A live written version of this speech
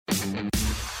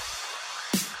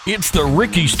It's the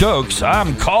Rickey Stokes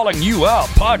I'm Calling You Out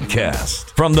podcast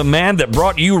from the man that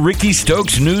brought you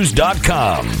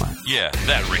RickyStokesNews.com. Yeah,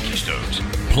 that Rickey Stokes.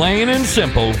 Plain and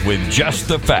simple with just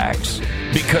the facts.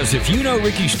 Because if you know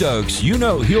Rickey Stokes, you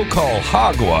know he'll call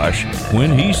hogwash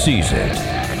when he sees it.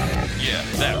 Yeah,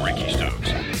 that Rickey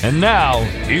Stokes. And now,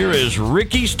 here is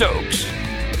Rickey Stokes.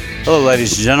 Hello,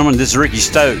 ladies and gentlemen. This is Rickey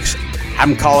Stokes.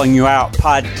 I'm Calling You Out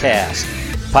podcast.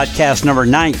 Podcast number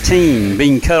 19,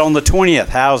 being cut on the 20th.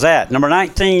 How's that? Number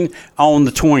 19 on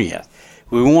the 20th.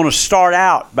 We want to start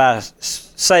out by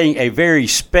saying a very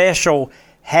special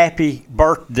happy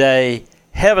birthday,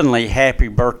 heavenly happy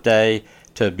birthday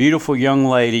to a beautiful young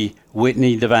lady,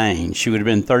 Whitney Devane. She would have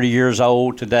been 30 years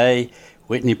old today.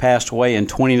 Whitney passed away in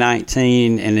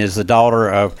 2019 and is the daughter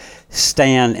of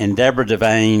Stan and Deborah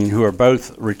Devane, who are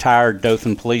both retired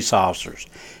Dothan police officers.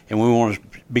 And we want to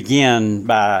begin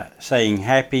by saying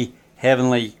happy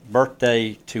heavenly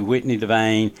birthday to Whitney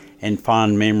Devane and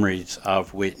fond memories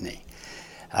of Whitney.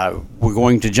 We're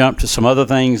going to jump to some other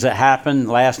things that happened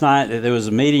last night. There was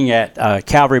a meeting at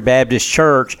Calvary Baptist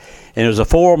Church, and it was a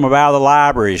forum about the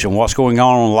libraries and what's going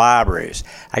on in the libraries.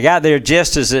 I got there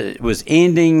just as it was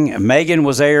ending. Megan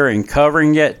was there and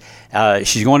covering it.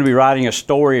 She's going to be writing a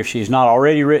story, if she's not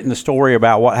already written the story,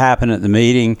 about what happened at the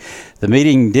meeting. The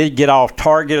meeting did get off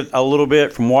target a little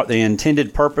bit from what the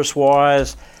intended purpose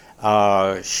was.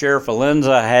 Sheriff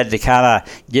Valenza had to kind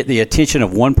of get the attention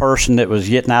of one person that was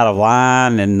getting out of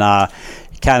line and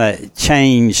kind of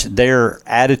change their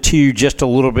attitude just a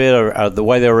little bit of the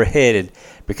way they were headed,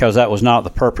 because that was not the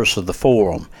purpose of the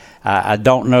forum. I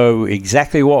don't know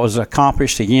exactly what was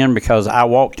accomplished, again, because I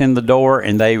walked in the door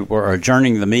and they were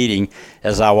adjourning the meeting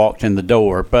as I walked in the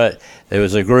door. But there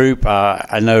was a group.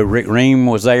 I know Rick Ream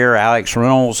was there. Alex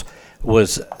Reynolds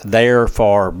was there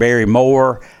for Barry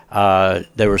Moore.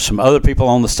 There were some other people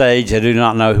on the stage. I do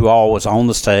not know who all was on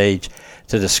the stage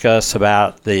to discuss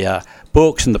about the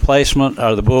books and the placement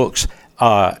of the books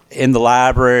in the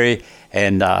library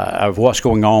and of what's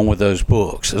going on with those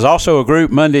books. There's also a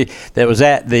group Monday that was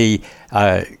at the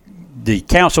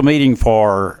council meeting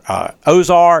for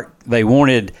Ozark. They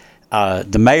wanted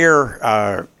the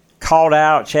mayor called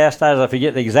out, chastised, I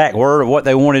forget the exact word of what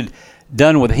they wanted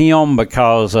done with him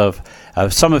because of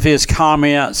some of his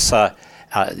comments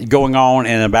going on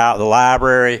and about the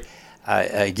library.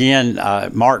 Again,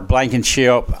 Mark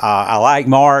Blankenship, I like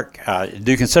Mark,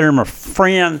 do consider him a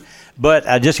friend, but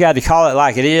I just got to call it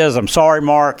like it is. I'm sorry,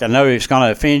 Mark. I know it's going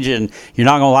to offend you and you're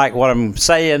not going to like what I'm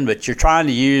saying, but you're trying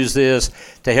to use this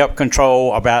to help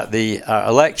control about the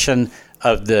election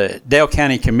of the Dale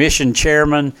County Commission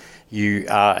chairman.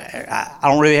 I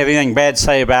don't really have anything bad to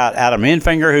say about Adam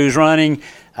Enfinger, who's running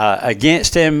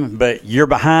against him, but you're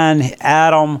behind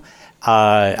Adam.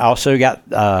 Also got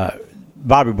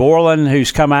Bobby Borland,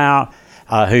 who's come out,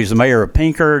 who's the mayor of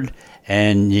Pinkard,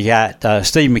 and you got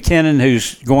Steve McKinnon,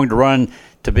 who's going to run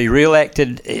to be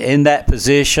reelected in that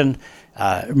position.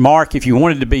 Mark, if you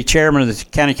wanted to be chairman of the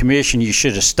county commission, you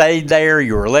should have stayed there.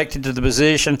 You were elected to the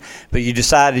position, but you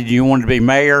decided you wanted to be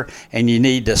mayor, and you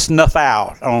need to snuff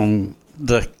out on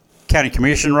the county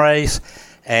commission race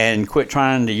and quit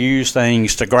trying to use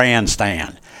things to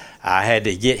grandstand. I had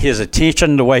to get his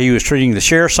attention the way he was treating the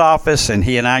sheriff's office, and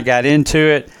he and I got into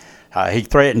it. He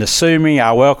threatened to sue me.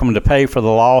 I welcome him to pay for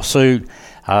the lawsuit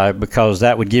because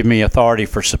that would give me authority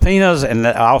for subpoenas, and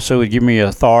that also would give me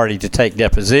authority to take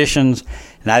depositions.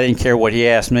 And I didn't care what he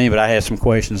asked me, but I had some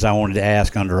questions I wanted to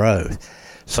ask under oath.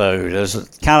 So there's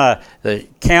kind of the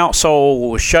council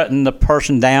was shutting the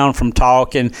person down from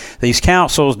talking. These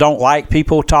councils don't like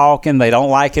people talking. They don't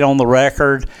like it on the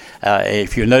record.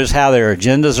 If you notice how their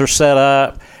agendas are set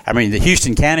up, I mean, the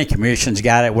Houston County Commission's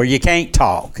got it where you can't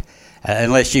talk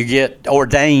unless you get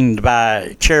ordained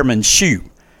by Chairman Shoup.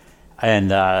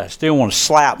 And still want to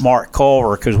slap Mark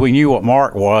Culver because we knew what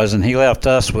Mark was, and he left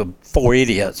us with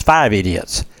five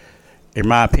idiots, in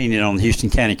my opinion, on the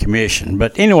Houston County Commission.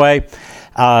 But anyway,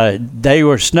 they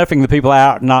were snuffing the people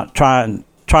out, not trying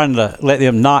to let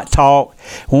them not talk,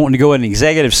 wanting to go in an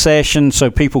executive session so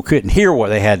people couldn't hear what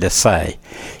they had to say.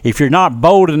 If you're not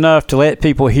bold enough to let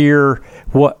people hear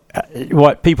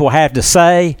what people have to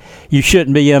say, you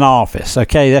shouldn't be in office.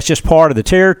 Okay, that's just part of the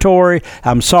territory.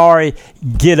 I'm sorry,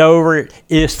 get over it.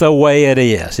 It's the way it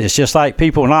is. It's just like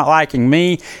people not liking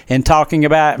me and talking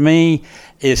about me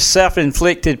is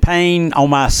self-inflicted pain on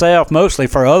myself, mostly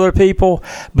for other people,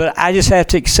 but I just have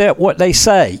to accept what they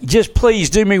say. Just please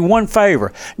do me one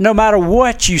favor. No matter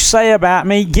what you say about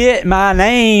me, get my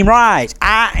name right.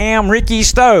 I am Rickey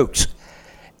Stokes.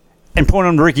 And point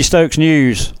them to Rickey Stokes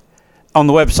News on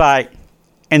the website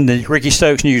and the Rickey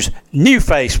Stokes News new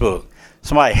Facebook.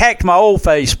 Somebody hacked my old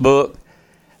Facebook,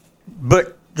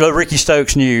 but the Rickey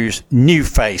Stokes News new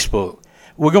Facebook.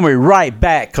 We're going to be right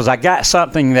back because I got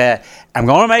something that I'm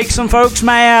going to make some folks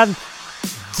mad.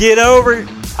 Get over it.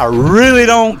 I really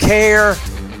don't care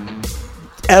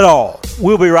at all.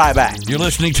 We'll be right back. You're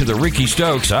listening to the Rickey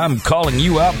Stokes I'm Calling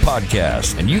You Out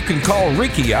podcast, and you can call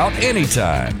Rickey out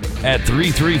anytime at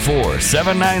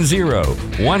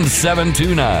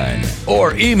 334-790-1729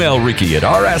 or email Rickey at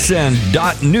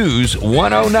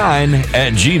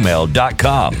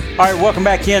rsn.news109@gmail.com. All right, welcome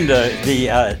back into the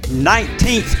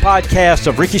 19th podcast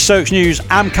of Rickey Stokes News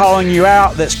I'm Calling You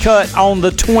Out that's cut on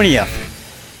the 20th.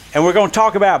 And we're going to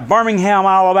talk about Birmingham,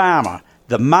 Alabama.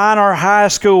 The minor high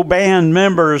school band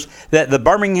members that the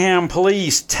Birmingham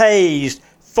police tased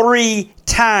 3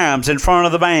 times in front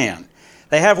of the band.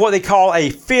 They have what they call a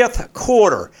fifth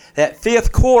quarter. That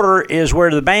fifth quarter is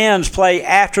where the bands play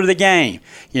after the game.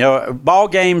 You know, ball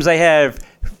games, they have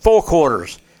 4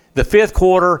 quarters. The fifth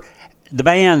quarter, the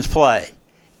bands play.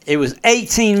 It was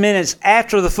 18 minutes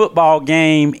after the football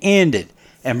game ended,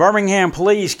 and Birmingham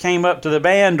police came up to the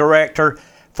band director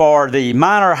for the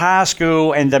minor high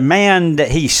school and demand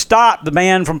that he stop the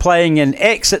band from playing and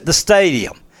exit the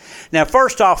stadium. Now,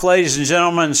 first off, ladies and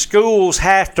gentlemen, schools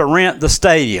have to rent the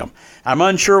stadium. I'm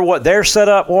unsure what their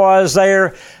setup was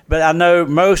there, but I know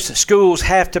most schools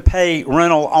have to pay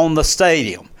rental on the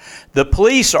stadium. The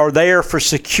police are there for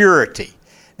security.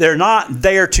 They're not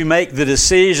there to make the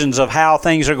decisions of how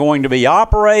things are going to be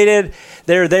operated.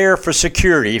 They're there for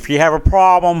security. If you have a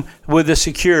problem with the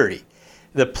security.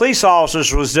 The police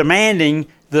officers was demanding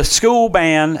the school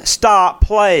band stop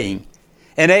playing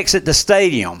and exit the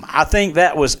stadium. I think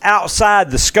that was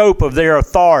outside the scope of their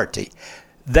authority.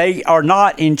 They are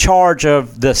not in charge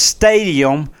of the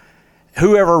stadium.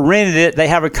 Whoever rented it, they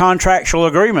have a contractual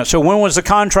agreement. So when was the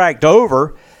contract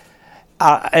over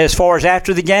as far as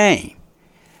after the game?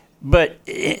 But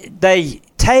they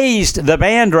tased the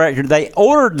band director. They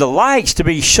ordered the lights to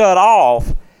be shut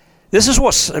off. This is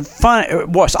what's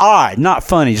odd, not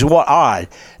funny, is what odd.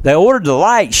 They ordered the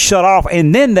lights shut off,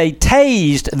 and then they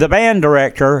tased the band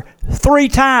director 3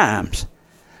 times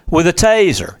with a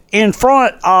taser in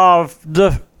front of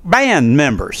the band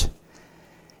members.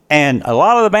 And a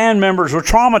lot of the band members were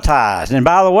traumatized. And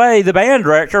by the way, the band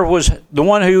director was the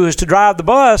one who was to drive the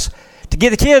bus to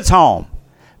get the kids home.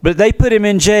 But they put him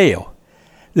in jail.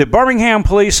 The Birmingham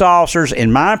police officers,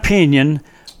 in my opinion,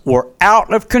 were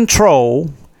out of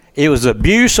control. It was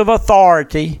abuse of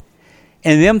authority,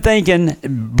 and them thinking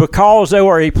because they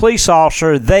were a police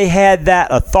officer, they had that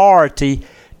authority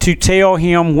to tell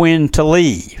him when to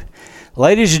leave.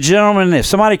 Ladies and gentlemen, if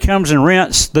somebody comes and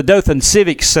rents the Dothan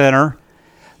Civic Center,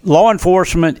 law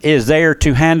enforcement is there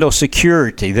to handle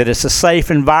security, that it's a safe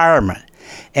environment.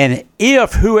 And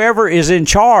if whoever is in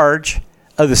charge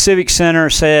of the Civic Center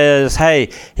says, hey,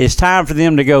 it's time for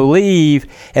them to go leave,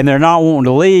 and they're not wanting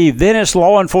to leave, then it's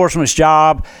law enforcement's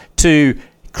job to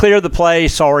clear the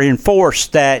place or enforce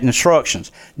that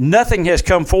instructions. Nothing has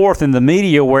come forth in the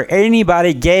media where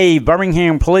anybody gave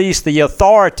Birmingham police the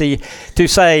authority to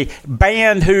say,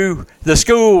 band who the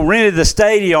school rented the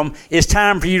stadium, it's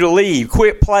time for you to leave,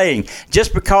 quit playing.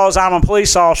 Just because I'm a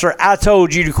police officer, I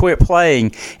told you to quit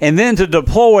playing. And then to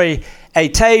deploy a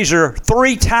taser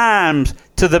 3 times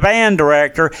to the band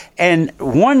director, and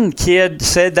one kid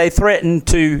said they threatened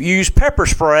to use pepper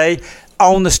spray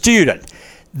on the student.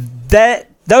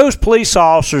 Those police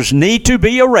officers need to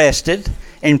be arrested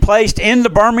and placed in the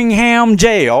Birmingham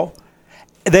jail.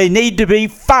 They need to be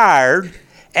fired,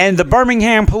 and the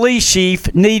Birmingham police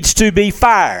chief needs to be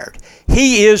fired.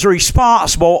 He is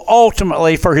responsible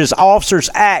ultimately for his officers'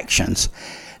 actions.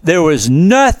 There was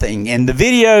nothing in the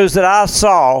videos that I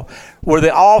saw where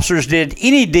the officers did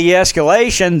any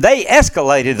de-escalation. They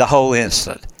escalated the whole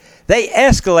incident. They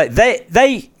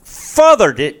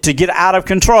furthered it to get out of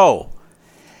control.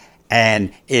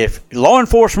 And if law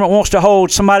enforcement wants to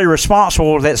hold somebody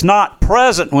responsible that's not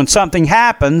present when something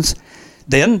happens,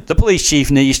 then the police chief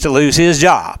needs to lose his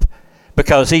job,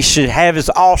 because he should have his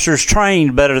officers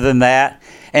trained better than that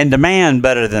and demand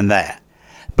better than that.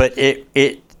 But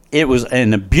it was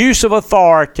an abuse of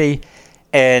authority,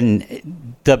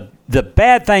 and the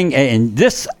bad thing, and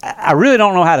this, I really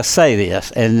don't know how to say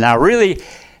this, and I really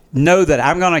know that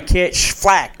I'm going to catch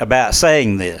flack about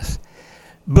saying this.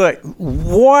 But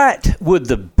what would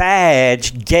the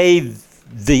badge gave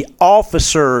the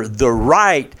officer the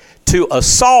right to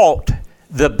assault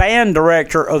the band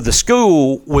director of the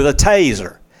school with a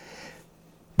taser?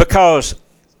 Because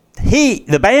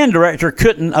the band director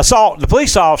couldn't assault the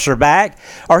police officer back,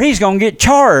 or he's going to get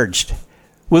charged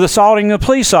with assaulting the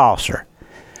police officer.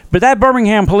 But that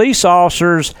Birmingham police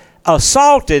officers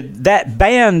assaulted that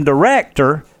band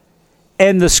director,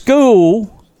 and the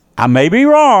school, I may be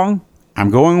wrong, I'm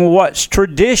going with what's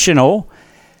traditional,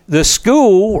 the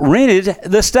school rented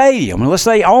the stadium. Unless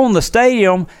they own the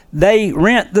stadium, they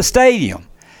rent the stadium.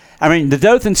 I mean, the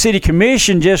Dothan City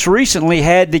Commission just recently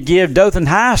had to give Dothan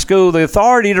High School the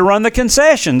authority to run the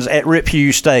concessions at Rip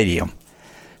Hughes Stadium.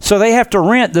 So they have to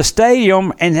rent the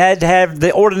stadium and had to have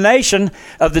the ordination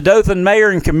of the Dothan mayor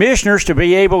and commissioners to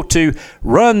be able to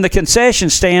run the concession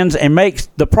stands and make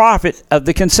the profit of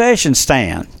the concession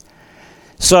stand.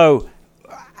 So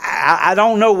I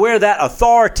don't know where that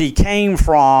authority came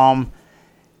from,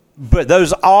 but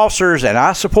those officers, and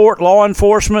I support law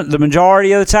enforcement the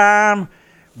majority of the time,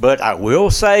 but I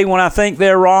will say when I think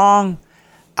they're wrong,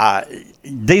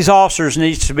 these officers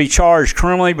need to be charged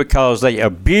criminally because they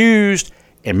abused,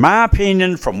 in my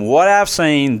opinion, from what I've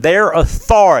seen, their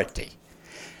authority.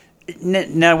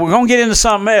 Now, we're going to get into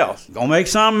something else. Going to make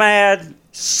something mad.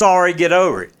 Sorry, get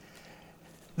over it.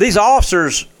 These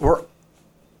officers were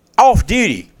off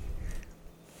duty.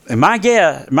 And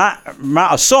my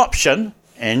assumption,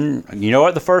 and you know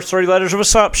what the first three letters of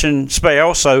assumption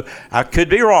spell, so I could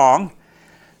be wrong,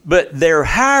 but they're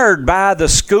hired by the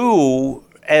school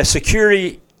as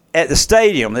security at the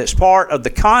stadium. That's part of the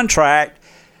contract,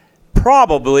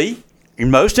 probably,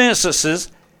 in most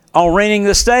instances, on renting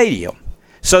the stadium.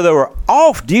 So they were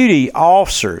off-duty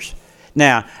officers.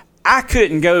 Now, I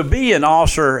couldn't go be an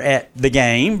officer at the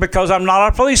game because I'm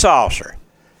not a police officer.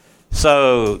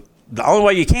 So the only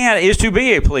way you can is to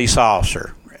be a police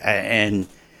officer. And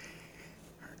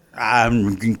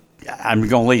I'm going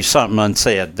to leave something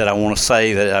unsaid that I want to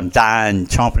say that I'm dying,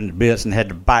 chomping to bits, and had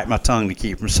to bite my tongue to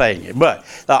keep from saying it. But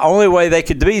the only way they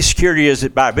could be security is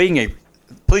by being a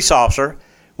police officer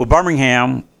with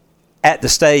Birmingham at the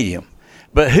stadium.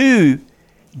 But who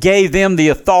gave them the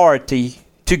authority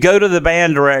to go to the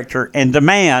band director and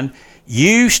demand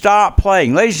you stop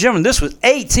playing? Ladies and gentlemen, this was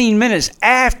 18 minutes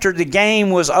after the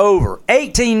game was over.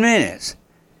 18 minutes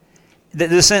that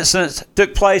this incident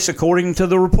took place according to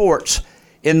the reports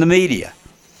in the media.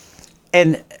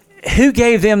 And who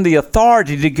gave them the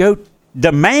authority to go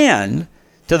demand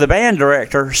to the band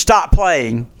director stop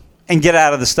playing and get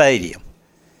out of the stadium?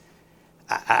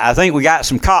 I think we got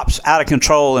some cops out of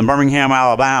control in Birmingham,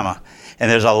 Alabama, and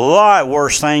there's a lot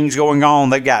worse things going on.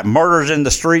 They've got murders in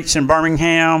the streets in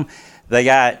Birmingham. They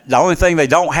got, the only thing they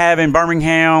don't have in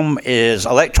Birmingham is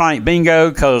electronic bingo,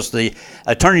 because the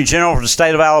Attorney General for the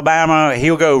state of Alabama,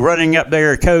 he'll go running up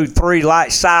there, code 3,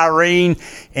 light siren,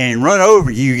 and run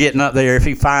over you getting up there if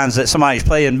he finds that somebody's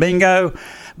playing bingo.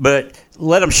 But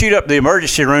let them shoot up the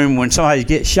emergency room when somebody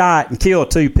gets shot and kill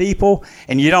 2 people,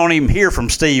 and you don't even hear from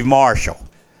Steve Marshall,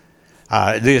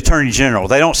 the Attorney General.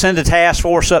 They don't send a task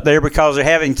force up there because they're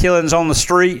having killings on the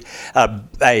street.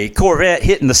 A Corvette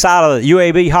hitting the side of the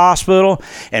UAB hospital,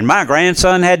 and my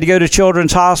grandson had to go to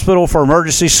Children's Hospital for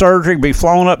emergency surgery, be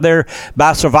flown up there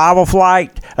by survival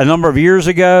flight a number of years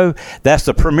ago. That's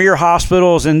the premier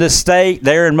hospitals in this state,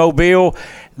 there in Mobile,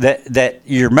 that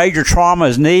your major trauma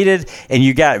is needed, and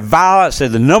you got violence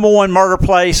at the number one murder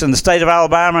place in the state of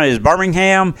Alabama is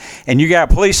Birmingham, and you got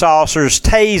police officers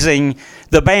tasing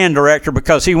the band director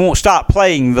because he won't stop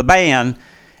playing the band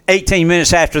 18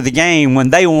 minutes after the game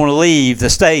when they want to leave the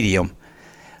stadium.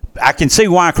 I can see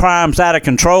why crime's out of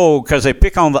control, because they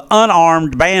pick on the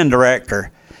unarmed band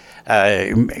director.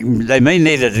 They may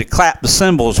need to clap the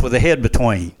cymbals with the head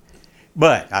between.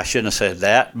 But I shouldn't have said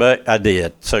that, but I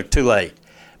did, so too late.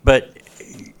 But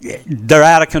they're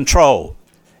out of control.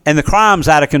 And the crime's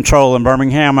out of control in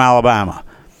Birmingham, Alabama.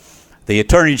 The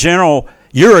Attorney General,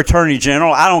 your Attorney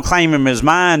General, I don't claim him as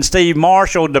mine, Steve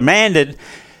Marshall, demanded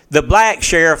the black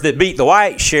sheriff that beat the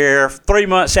white sheriff 3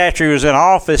 months after he was in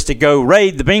office to go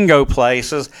raid the bingo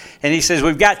places. And he says,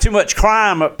 we've got too much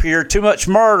crime up here, too much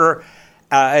murder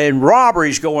and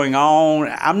robberies going on.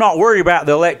 I'm not worried about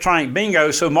the electronic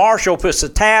bingo. So Marshall puts a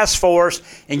task force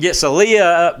and gets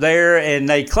Aaliyah up there, and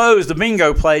they close the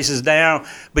bingo places down.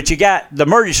 But you got the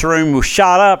emergency room was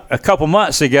shot up a couple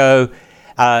months ago.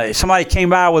 Somebody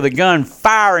came by with a gun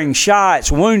firing shots,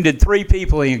 wounded 3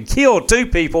 people and killed 2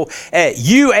 people at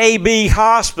UAB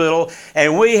Hospital,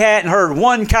 and we hadn't heard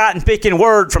one cotton-picking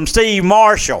word from Steve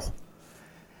Marshall.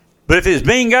 But if it's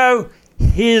bingo,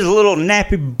 his little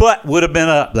nappy butt would have been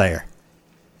up there.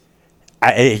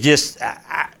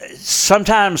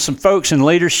 Sometimes some folks in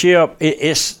leadership,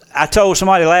 I told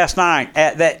somebody last night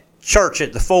at that church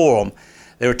at the Forum,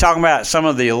 they were talking about some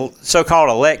of the so-called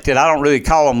elected, I don't really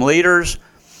call them leaders.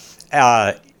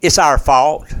 It's our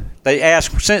fault. They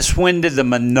ask, since when did the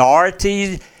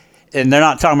minority, and they're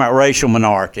not talking about racial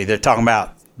minority, they're talking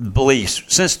about beliefs.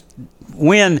 Since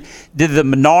when did the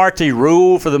minority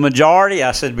rule for the majority?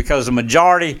 I said, because the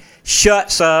majority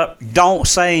shuts up, don't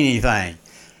say anything.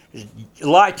 A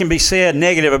lot can be said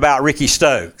negative about Rickey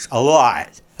Stokes, a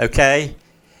lot, okay?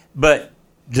 But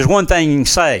there's one thing you can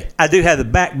say. I do have the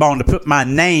backbone to put my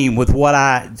name with what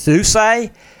I do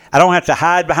say. I don't have to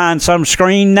hide behind some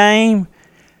screen name.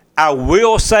 I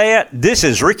will say it. This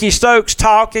is Rickey Stokes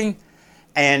talking,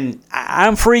 and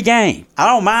I'm free game. I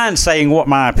don't mind saying what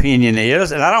my opinion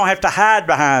is, and I don't have to hide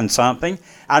behind something.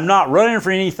 I'm not running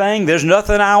for anything. There's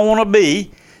nothing I want to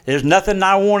be. There's nothing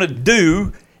I want to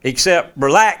do except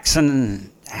relax and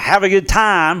have a good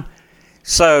time.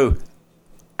 So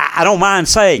I don't mind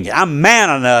saying it. I'm man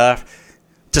enough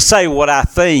to say what I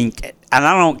think, and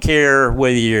I don't care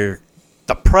whether you're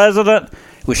the president,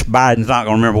 which Biden's not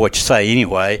going to remember what you say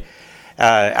anyway.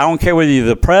 I don't care whether you're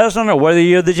the president or whether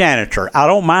you're the janitor. I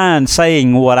don't mind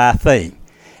saying what I think.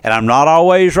 And I'm not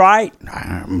always right.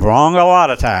 I'm wrong a lot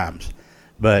of times.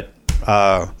 But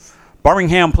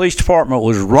Birmingham Police Department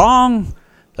was wrong.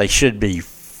 They should be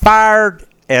fired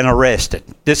and arrested.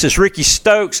 This is Rickey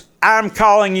Stokes. I'm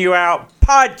calling you out.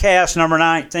 Podcast number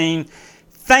 19.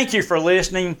 Thank you for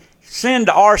listening. Send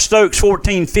to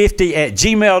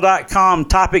rstokes1450@gmail.com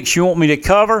topics you want me to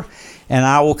cover, and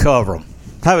I will cover them.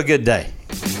 Have a good day.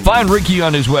 Find Rickey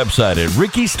on his website at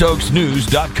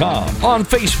rickystokesnews.com, on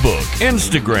Facebook,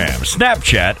 Instagram,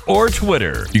 Snapchat, or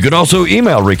Twitter. You can also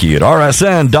email Rickey at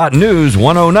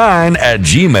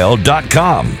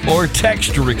rsn.news109@gmail.com or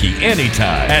text Rickey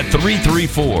anytime at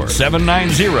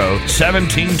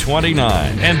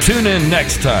 334-790-1729. And tune in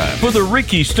next time for the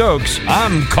Rickey Stokes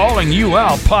I'm Calling You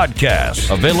Out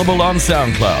podcast, available on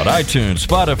SoundCloud, iTunes,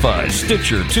 Spotify,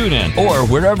 Stitcher, TuneIn, or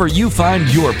wherever you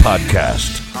find your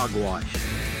podcast. Hogwash.